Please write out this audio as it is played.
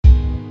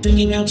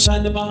Thinking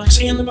outside the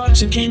box, and the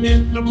box it came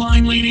in. The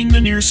blind leading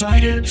the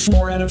nearsighted.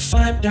 4 out of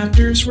 5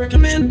 doctors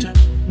recommend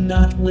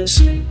not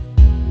listening.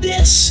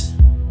 This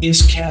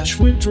is cash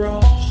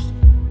withdrawal.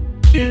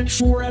 And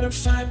 4 out of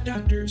 5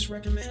 doctors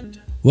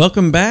recommend.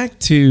 Welcome back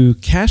to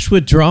Cash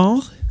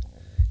Withdrawal,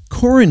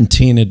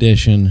 Quarantine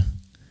Edition,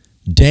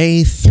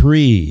 Day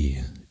 3.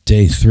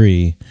 Day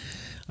 3.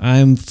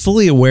 I'm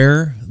fully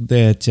aware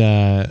that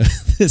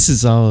this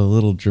is all a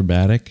little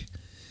dramatic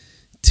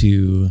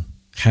to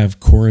have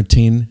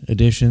quarantine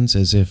editions,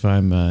 as if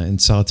I'm in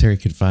solitary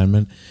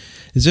confinement,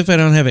 as if I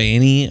don't have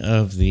any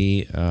of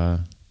the,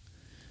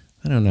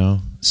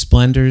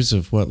 splendors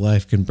of what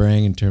life can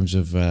bring in terms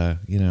of,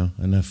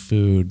 enough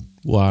food,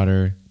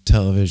 water,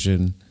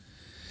 television,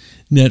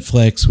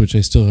 Netflix, which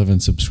I still haven't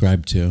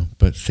subscribed to,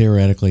 but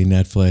theoretically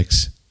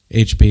Netflix,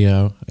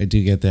 HBO, I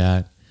do get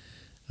that.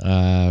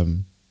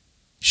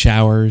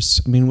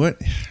 Showers.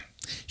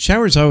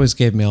 Showers always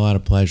gave me a lot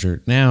of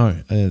pleasure. Now,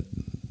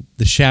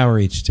 the shower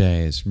each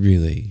day is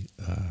really,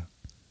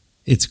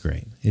 it's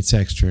great. It's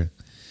extra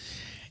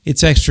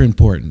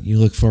important. You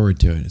look forward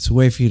to it. It's a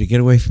way for you to get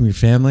away from your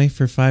family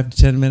for 5 to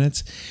 10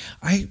 minutes.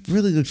 I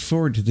really look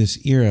forward to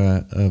this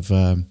era of,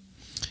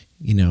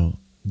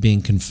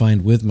 being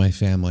confined with my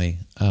family.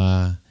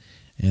 And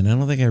I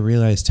don't think I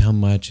realized how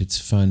much it's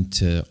fun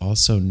to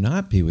also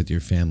not be with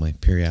your family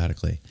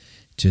periodically,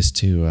 just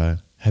to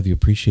have you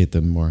appreciate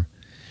them more.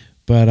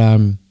 But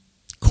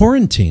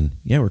quarantine.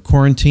 Yeah, we're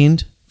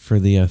quarantined for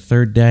the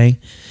third day.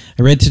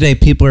 I read today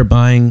people are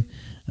buying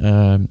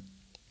in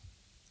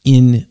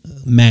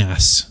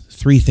mass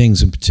 3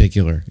 things in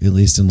particular, at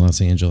least in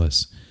Los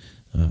Angeles: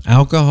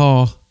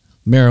 alcohol,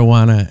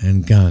 marijuana,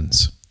 and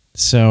guns.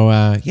 So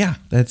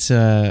that's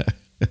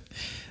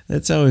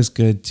that's always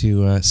good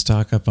to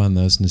stock up on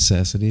those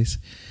necessities.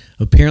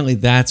 Apparently,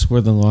 that's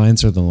where the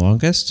lines are the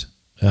longest: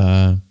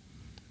 the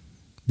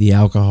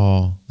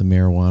alcohol, the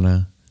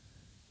marijuana,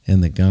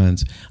 and the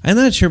guns. I'm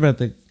not sure about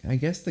I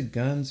guess the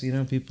guns,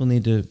 people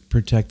need to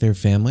protect their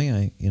family.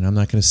 I'm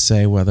not going to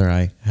say whether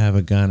I have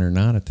a gun or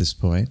not at this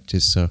point,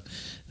 just so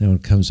no one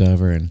comes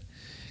over and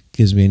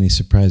gives me any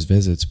surprise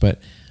visits.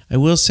 But I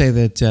will say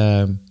that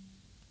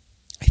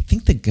I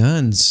think the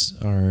guns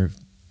are,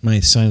 my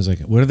son's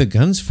like, what are the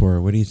guns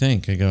for? What do you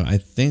think? I go, I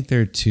think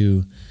they're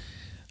to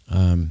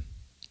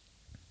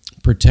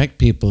protect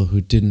people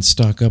who didn't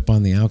stock up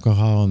on the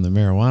alcohol and the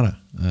marijuana.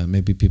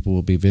 Maybe people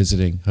will be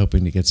visiting,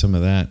 hoping to get some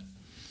of that.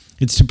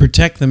 It's to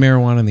protect the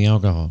marijuana and the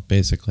alcohol,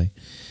 basically.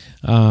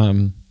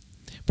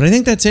 But I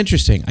think that's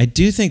interesting. I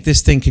do think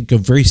this thing could go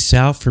very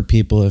south for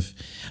people if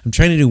I'm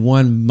trying to do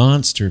one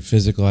monster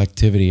physical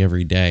activity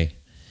every day,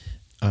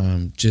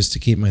 just to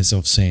keep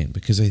myself sane.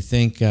 Because I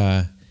think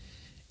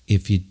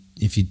if you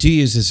do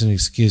use this as an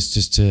excuse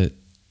just to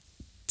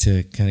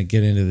kind of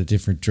get into the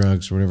different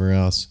drugs or whatever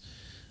else,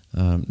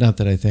 not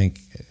that I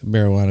think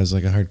marijuana is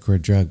like a hardcore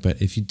drug,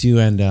 but if you do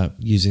end up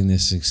using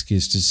this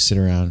excuse to sit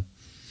around,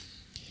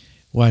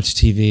 watch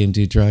TV and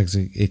do drugs,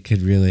 it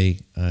could really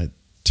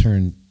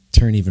turn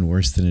even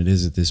worse than it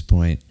is at this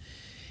point.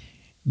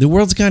 The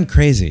world's gone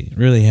crazy. It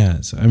really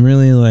has. I'm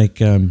really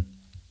like, I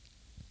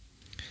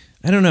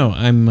don't know.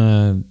 I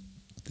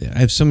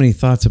have so many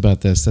thoughts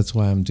about this. That's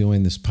why I'm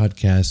doing this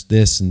podcast,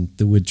 this and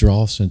the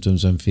withdrawal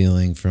symptoms I'm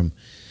feeling from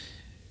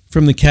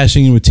the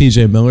Cashing In with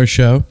TJ Miller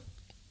show.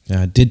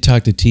 I did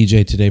talk to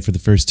TJ today for the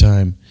first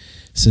time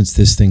since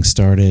this thing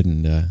started,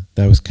 and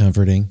that was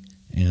comforting.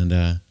 And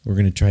we're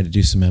going to try to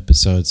do some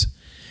episodes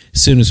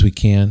as soon as we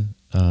can.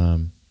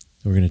 We're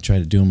going to try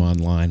to do them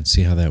online,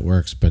 see how that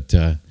works. But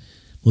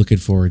looking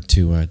forward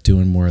to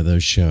doing more of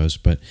those shows.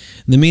 But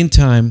in the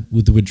meantime,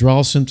 with the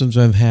withdrawal symptoms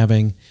I'm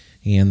having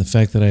and the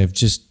fact that I have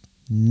just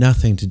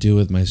nothing to do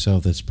with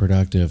myself that's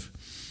productive,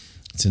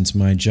 since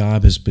my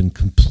job has been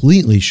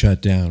completely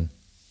shut down.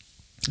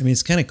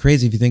 It's kind of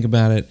crazy if you think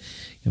about it.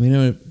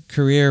 A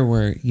career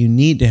where you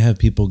need to have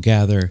people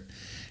gather,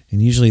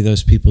 and usually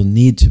those people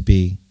need to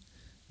be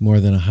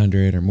more than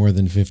 100 or more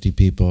than 50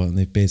 people, and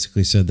they've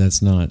basically said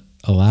that's not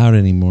allowed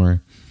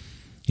anymore.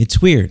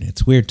 It's weird.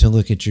 It's weird to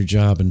look at your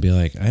job and be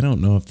like, I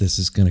don't know if this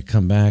is going to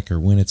come back or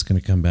when it's going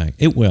to come back.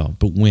 It will,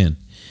 but when?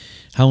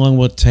 How long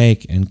will it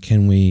take, and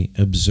can we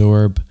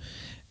absorb?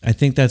 I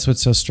think that's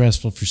what's so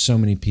stressful for so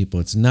many people.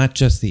 It's not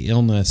just the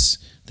illness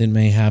that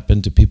may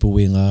happen to people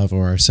we love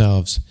or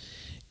ourselves.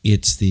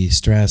 It's the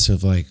stress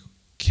of like,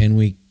 can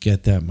we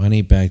get that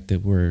money back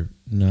that we're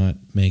not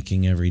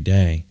making every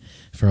day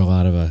for a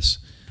lot of us?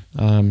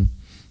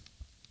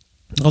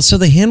 Also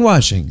the hand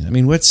washing.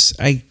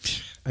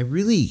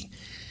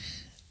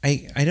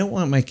 I don't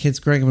want my kids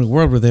growing up in a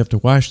world where they have to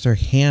wash their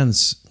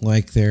hands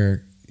like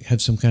they're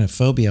have some kind of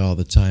phobia all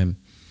the time,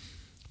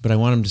 but I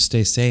want them to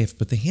stay safe.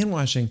 But the hand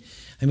washing,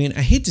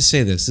 I hate to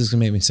say this is going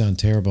to make me sound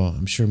terrible.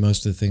 I'm sure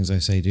most of the things I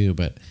say do,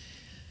 but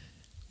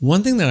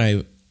one thing that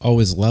I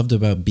always loved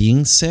about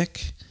being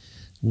sick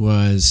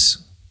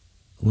was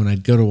when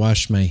I'd go to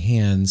wash my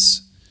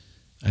hands,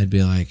 I'd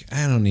be like,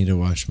 I don't need to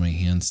wash my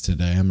hands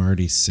today. I'm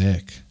already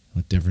sick.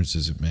 What difference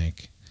does it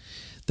make?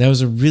 That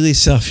was a really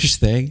selfish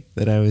thing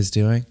that I was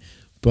doing,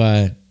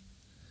 but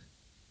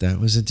that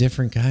was a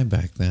different guy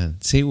back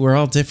then. See, we're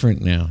all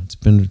different now. It's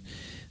been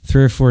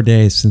 3 or 4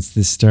 days since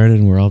this started,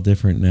 and we're all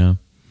different now.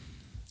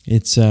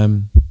 It's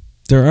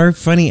there are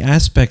funny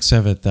aspects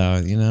of it, though.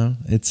 You know,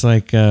 it's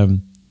like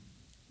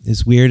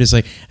as weird as,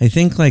 like, I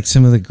think like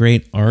some of the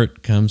great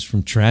art comes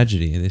from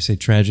tragedy. They say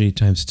tragedy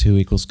times 2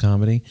 equals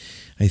comedy.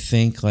 I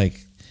think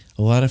like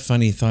a lot of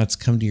funny thoughts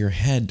come to your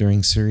head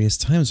during serious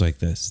times like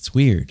this. It's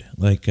weird.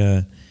 Like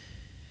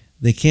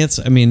they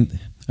cancel. I mean,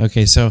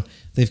 okay, so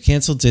they've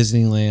canceled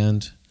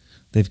Disneyland.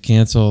 They've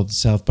canceled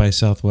South by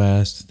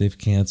Southwest. They've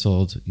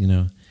canceled, you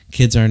know,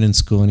 kids aren't in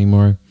school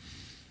anymore.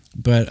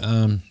 But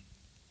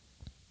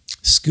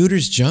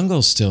Scooter's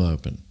Jungle's still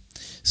open.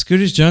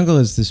 Scooter's Jungle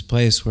is this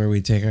place where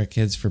we take our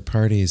kids for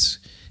parties.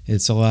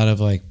 It's a lot of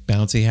like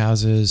bouncy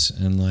houses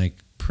and like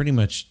pretty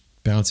much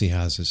bouncy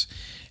houses.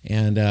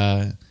 And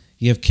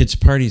you have kids'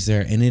 parties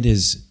there, and it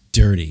is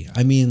dirty.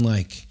 I mean,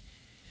 like,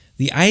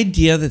 the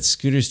idea that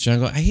Scooter's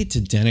Jungle, I hate to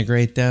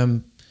denigrate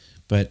them,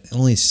 but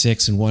only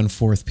 6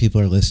 1/4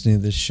 people are listening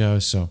to this show,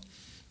 so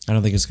I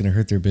don't think it's going to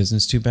hurt their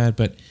business too bad.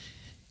 But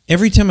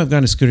every time I've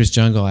gone to Scooter's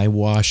Jungle, I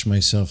wash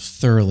myself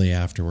thoroughly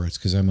afterwards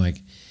because I'm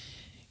like,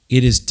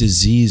 it is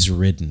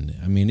disease-ridden.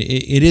 I mean,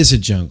 it is a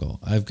jungle.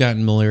 I've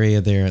gotten malaria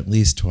there at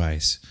least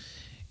twice.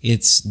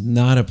 It's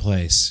not a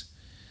place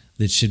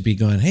that should be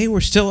going, hey,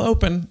 we're still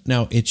open.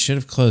 No, it should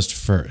have closed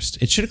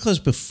first. It should have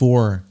closed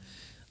before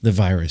the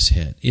virus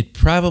hit. It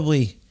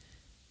probably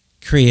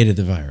created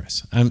the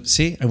virus.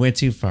 See, I went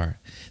too far.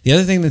 The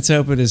other thing that's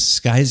open is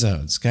Sky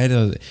Zone. Sky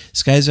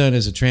Zone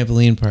is a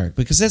trampoline park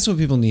because that's what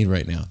people need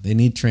right now. They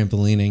need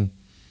trampolining.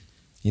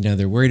 You know,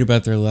 they're worried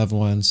about their loved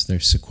ones. They're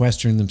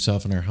sequestering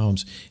themselves in their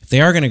homes. If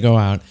they are going to go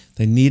out,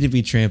 they need to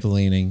be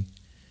trampolining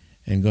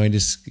and going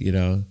to, you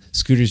know,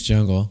 Scooter's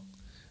Jungle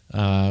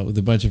with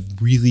a bunch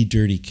of really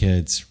dirty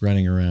kids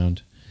running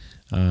around.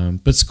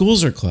 But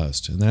schools are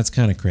closed, and that's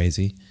kind of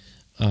crazy.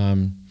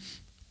 My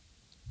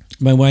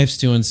wife's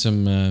doing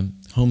some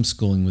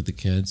homeschooling with the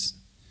kids.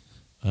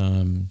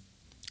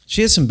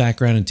 She has some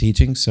background in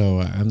teaching, so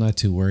I'm not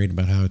too worried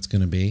about how it's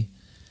going to be.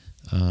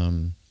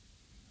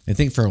 I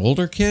think for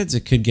older kids,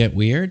 it could get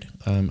weird.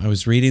 I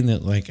was reading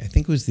that, like, I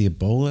think it was the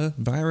Ebola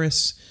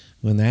virus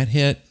when that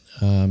hit.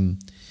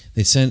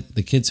 They sent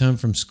the kids home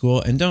from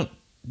school, and don't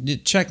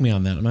check me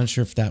on that. I'm not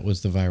sure if that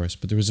was the virus,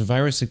 but there was a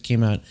virus that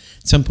came out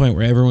at some point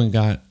where everyone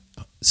got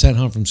sent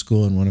home from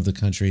school in one of the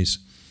countries,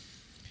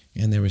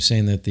 and they were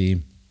saying that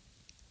the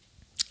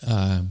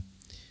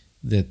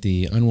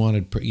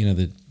unwanted, you know,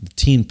 the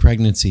teen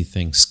pregnancy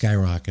thing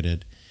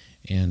skyrocketed.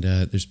 And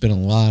there's been a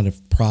lot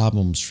of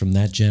problems from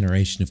that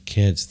generation of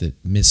kids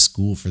that missed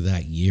school for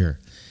that year.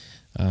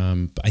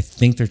 I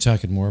think they're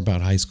talking more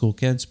about high school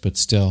kids, but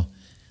still,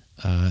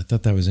 I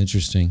thought that was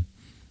interesting.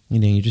 You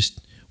know,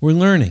 we're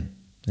learning.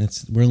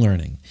 We're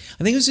learning.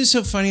 I think it was just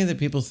so funny that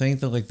people think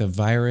that, like, the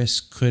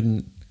virus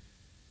couldn't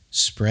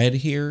spread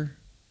here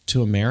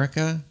to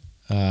America.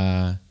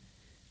 I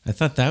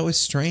thought that was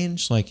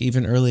strange. Like,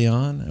 even early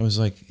on, I was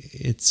like,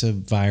 it's a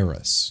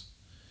virus.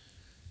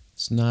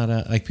 It's not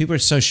like, people are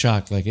so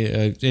shocked, like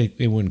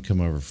it wouldn't come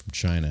over from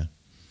China.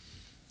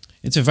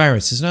 It's a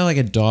virus. It's not like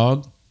a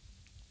dog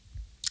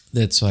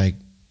that's like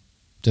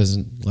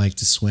doesn't like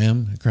to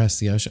swim across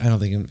the ocean. I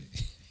don't think,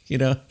 you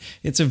know,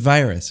 it's a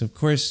virus. Of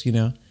course, you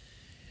know,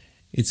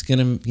 it's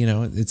gonna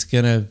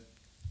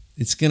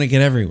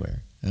get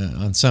everywhere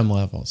on some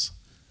levels.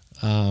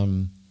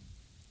 So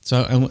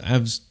I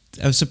was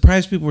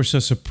surprised people were so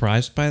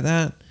surprised by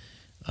that.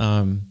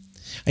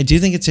 I do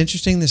think it's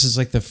interesting. This is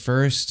like the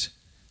first.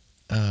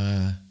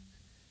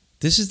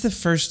 This is the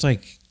first,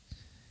 like,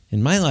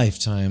 in my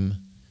lifetime,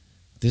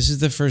 this is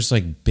the first,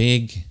 like,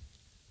 big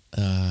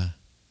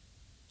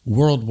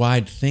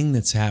worldwide thing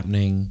that's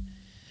happening.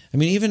 I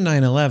mean, even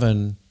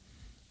 9/11,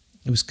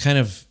 it was kind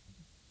of,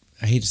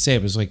 I hate to say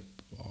it was like,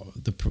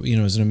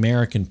 it was an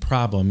American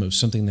problem. It was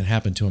something that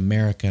happened to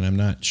America, and I'm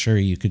not sure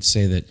you could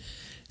say that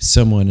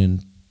someone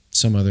in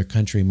some other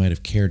country might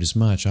have cared as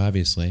much,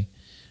 obviously.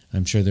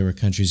 I'm sure there were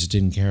countries that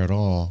didn't care at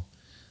all.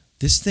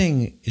 This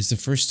thing is the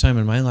first time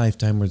in my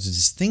lifetime where there's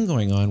this thing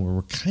going on where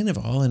we're kind of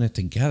all in it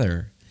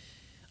together.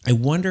 I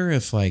wonder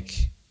if,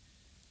 like,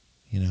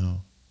 you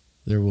know,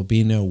 there will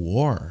be no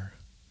war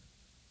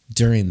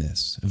during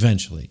this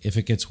eventually, if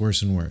it gets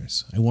worse and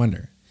worse. I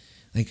wonder.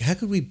 Like, how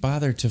could we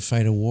bother to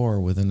fight a war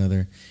with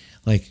another?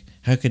 Like,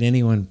 how could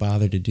anyone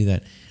bother to do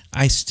that?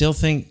 I still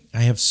think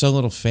I have so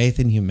little faith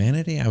in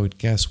humanity. I would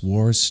guess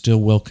wars still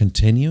will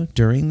continue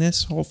during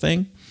this whole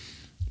thing.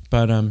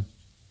 But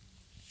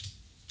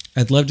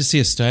I'd love to see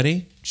a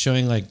study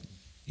showing, like,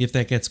 if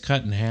that gets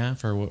cut in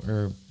half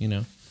or you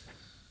know,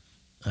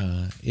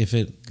 if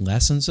it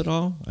lessens at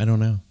all. I don't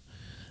know.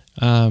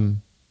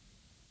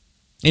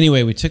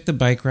 Anyway, we took the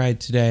bike ride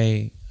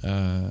today.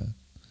 I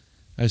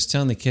was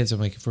telling the kids, I'm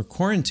like, if we're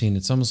quarantined,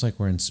 it's almost like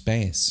we're in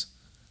space.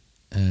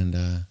 And,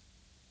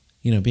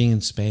 you know, being in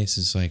space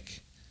is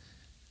like,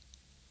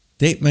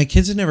 my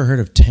kids had never heard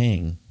of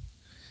Tang.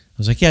 I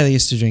was like, yeah, they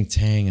used to drink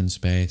Tang in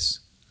space.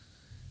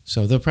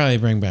 So they'll probably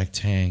bring back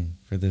Tang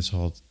for this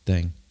whole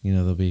thing. You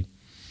know,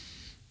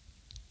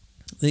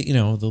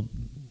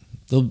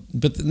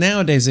 but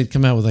nowadays they'd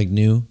come out with like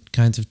new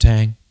kinds of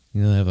Tang.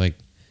 They have like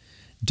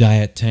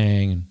diet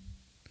Tang and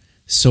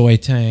soy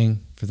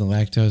Tang for the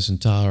lactose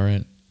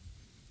intolerant.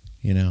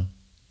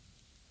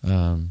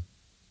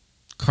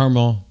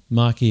 Caramel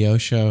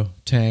macchiato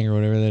Tang or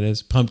whatever that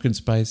is, pumpkin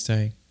spice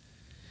Tang.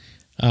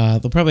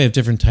 They'll probably have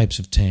different types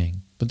of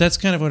Tang, but that's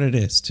kind of what it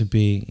is to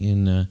be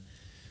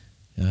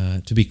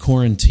to be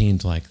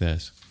quarantined like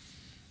this.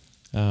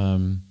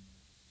 In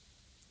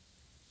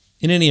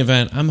any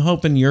event, I'm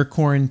hoping your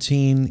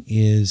quarantine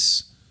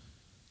is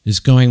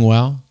going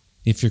well,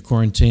 if you're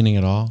quarantining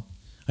at all.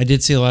 I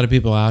did see a lot of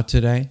people out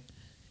today,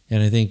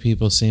 and I think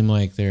people seem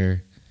like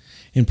they're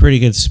in pretty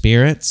good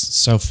spirits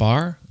so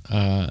far.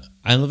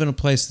 I live in a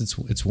place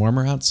it's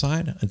warmer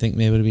outside. I think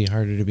maybe it'd be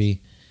harder to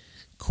be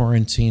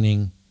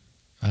quarantining,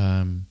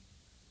 in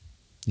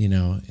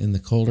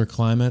the colder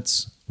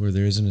climates where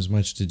there isn't as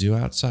much to do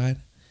outside.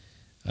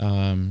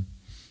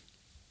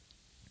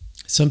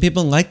 Some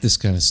people like this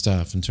kind of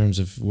stuff in terms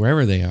of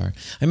wherever they are.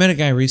 I met a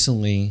guy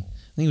recently.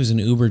 I think he was an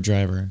Uber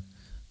driver.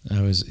 I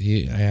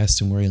asked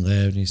him where he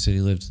lived, and he said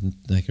he lived in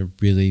like a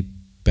really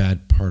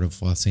bad part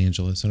of Los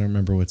Angeles. I don't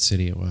remember what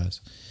city it was.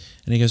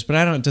 And he goes, but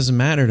it doesn't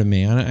matter to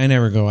me. I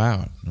never go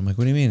out. I'm like,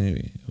 what do you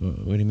mean?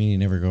 What do you mean you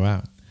never go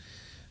out?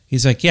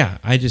 He's like, yeah,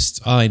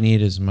 all I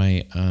need is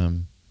my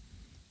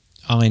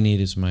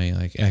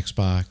like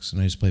Xbox,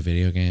 and I just play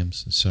video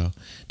games. So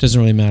it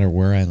doesn't really matter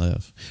where I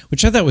live,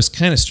 which I thought was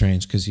kind of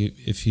strange because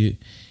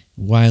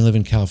why live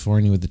in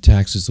California with the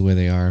taxes the way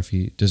they are if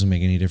it doesn't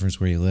make any difference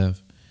where you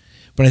live.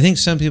 But I think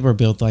some people are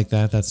built like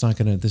that. This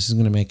isn't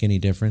going to make any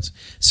difference.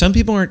 Some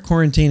people aren't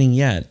quarantining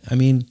yet. I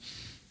mean,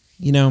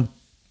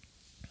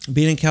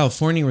 being in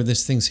California where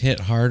this thing's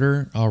hit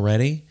harder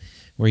already,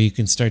 where you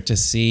can start to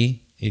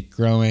see it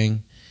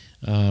growing,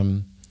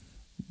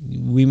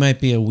 we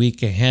might be a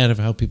week ahead of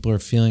how people are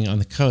feeling on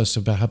the coast,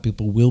 about how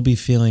people will be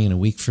feeling in a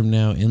week from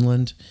now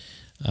inland.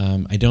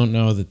 I don't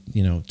know that,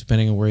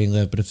 depending on where you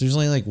live, but if there's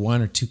only like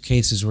 1 or 2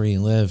 cases where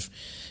you live,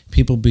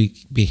 people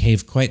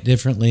behave quite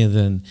differently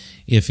than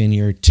if in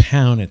your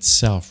town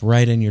itself,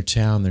 right in your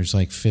town, there's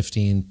like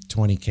 15,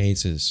 20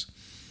 cases.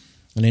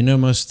 And I know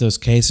most of those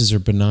cases are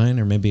benign,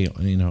 or maybe,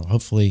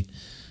 hopefully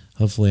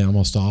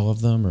almost all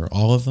of them or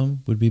all of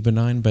them would be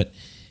benign, but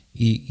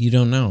you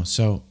don't know.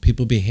 So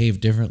people behave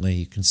differently.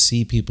 You can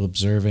see people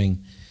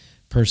observing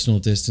personal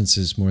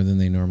distances more than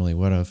they normally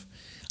would have.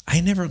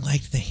 I never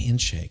liked the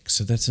handshake,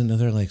 so that's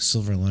another like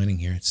silver lining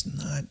here. It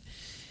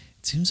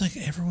seems like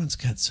everyone's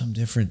got some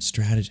different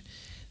strategy.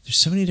 There's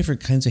so many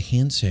different kinds of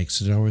handshakes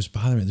that always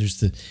bother me. There's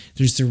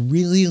the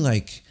really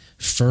like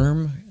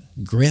firm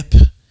grip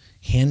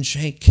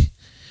handshake,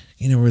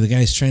 where the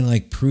guy's trying to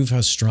like prove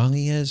how strong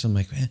he is. I'm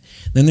like, man.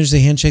 Then there's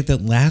the handshake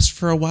that lasts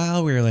for a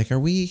while where you're like, are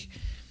we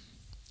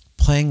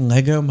playing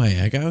Lego My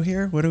Ego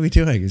here? What are we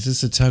doing? Is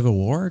this a tug of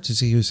war to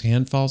see whose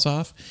hand falls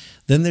off?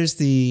 Then there's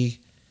the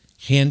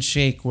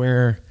handshake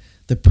where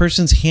the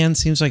person's hand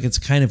seems like it's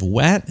kind of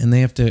wet and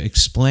they have to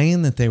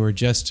explain that they were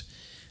just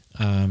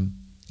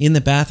in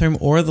the bathroom,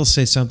 or they'll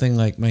say something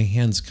like, my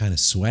hand's kind of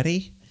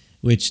sweaty,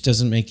 which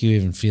doesn't make you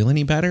even feel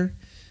any better.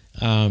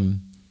 I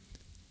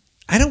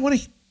don't want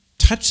to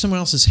touch someone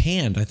else's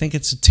hand. I think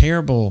it's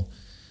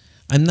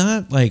I'm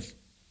not like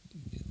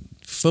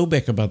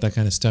phobic about that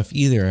kind of stuff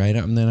either. I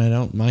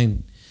don't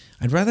mind.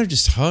 I'd rather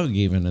just hug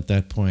even at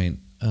that point.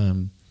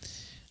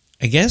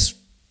 I guess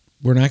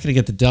we're not going to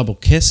get the double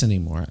kiss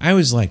anymore. I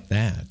always like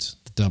that,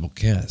 the double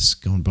kiss,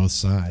 going both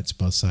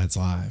sides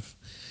live.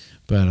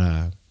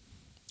 But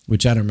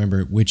which I don't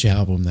remember which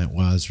album that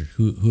was or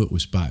who it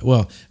was by.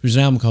 Well, there's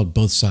an album called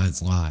Both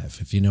Sides Live.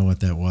 If you know what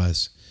that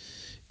was,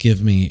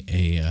 give me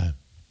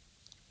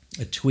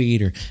a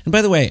tweet. And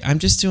by the way, I'm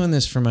just doing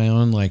this for my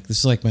own, this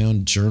is like my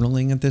own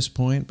journaling at this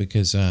point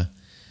because,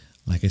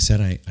 like I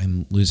said,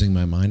 I'm losing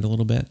my mind a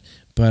little bit.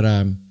 But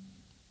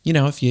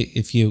if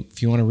you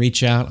want to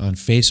reach out on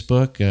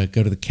Facebook,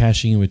 go to the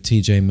Cashing In with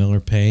TJ Miller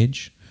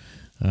page.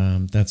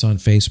 That's on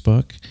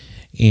Facebook.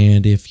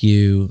 And if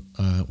you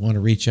want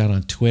to reach out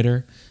on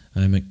Twitter,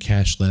 I'm at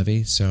Cash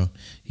Levy, so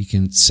you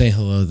can say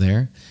hello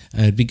there.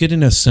 It'd be good to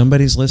know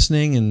somebody's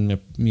listening and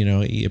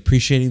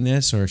appreciating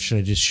this, or should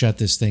I just shut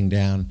this thing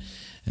down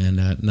and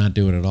not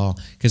do it at all?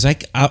 Because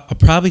I'll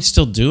probably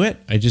still do it.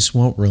 I just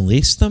won't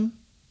release them.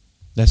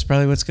 That's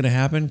probably what's going to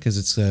happen because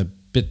it's a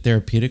bit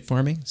therapeutic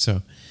for me.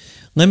 So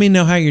let me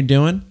know how you're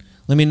doing.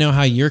 Let me know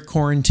how your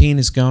quarantine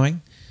is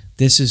going.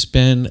 This has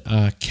been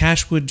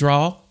Cash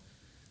Withdrawal,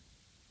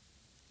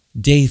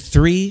 day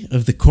 3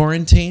 of the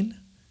quarantine.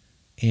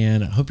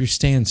 And I hope you're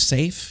staying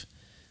safe.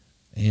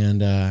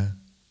 And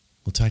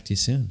we'll talk to you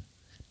soon.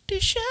 Do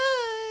shy.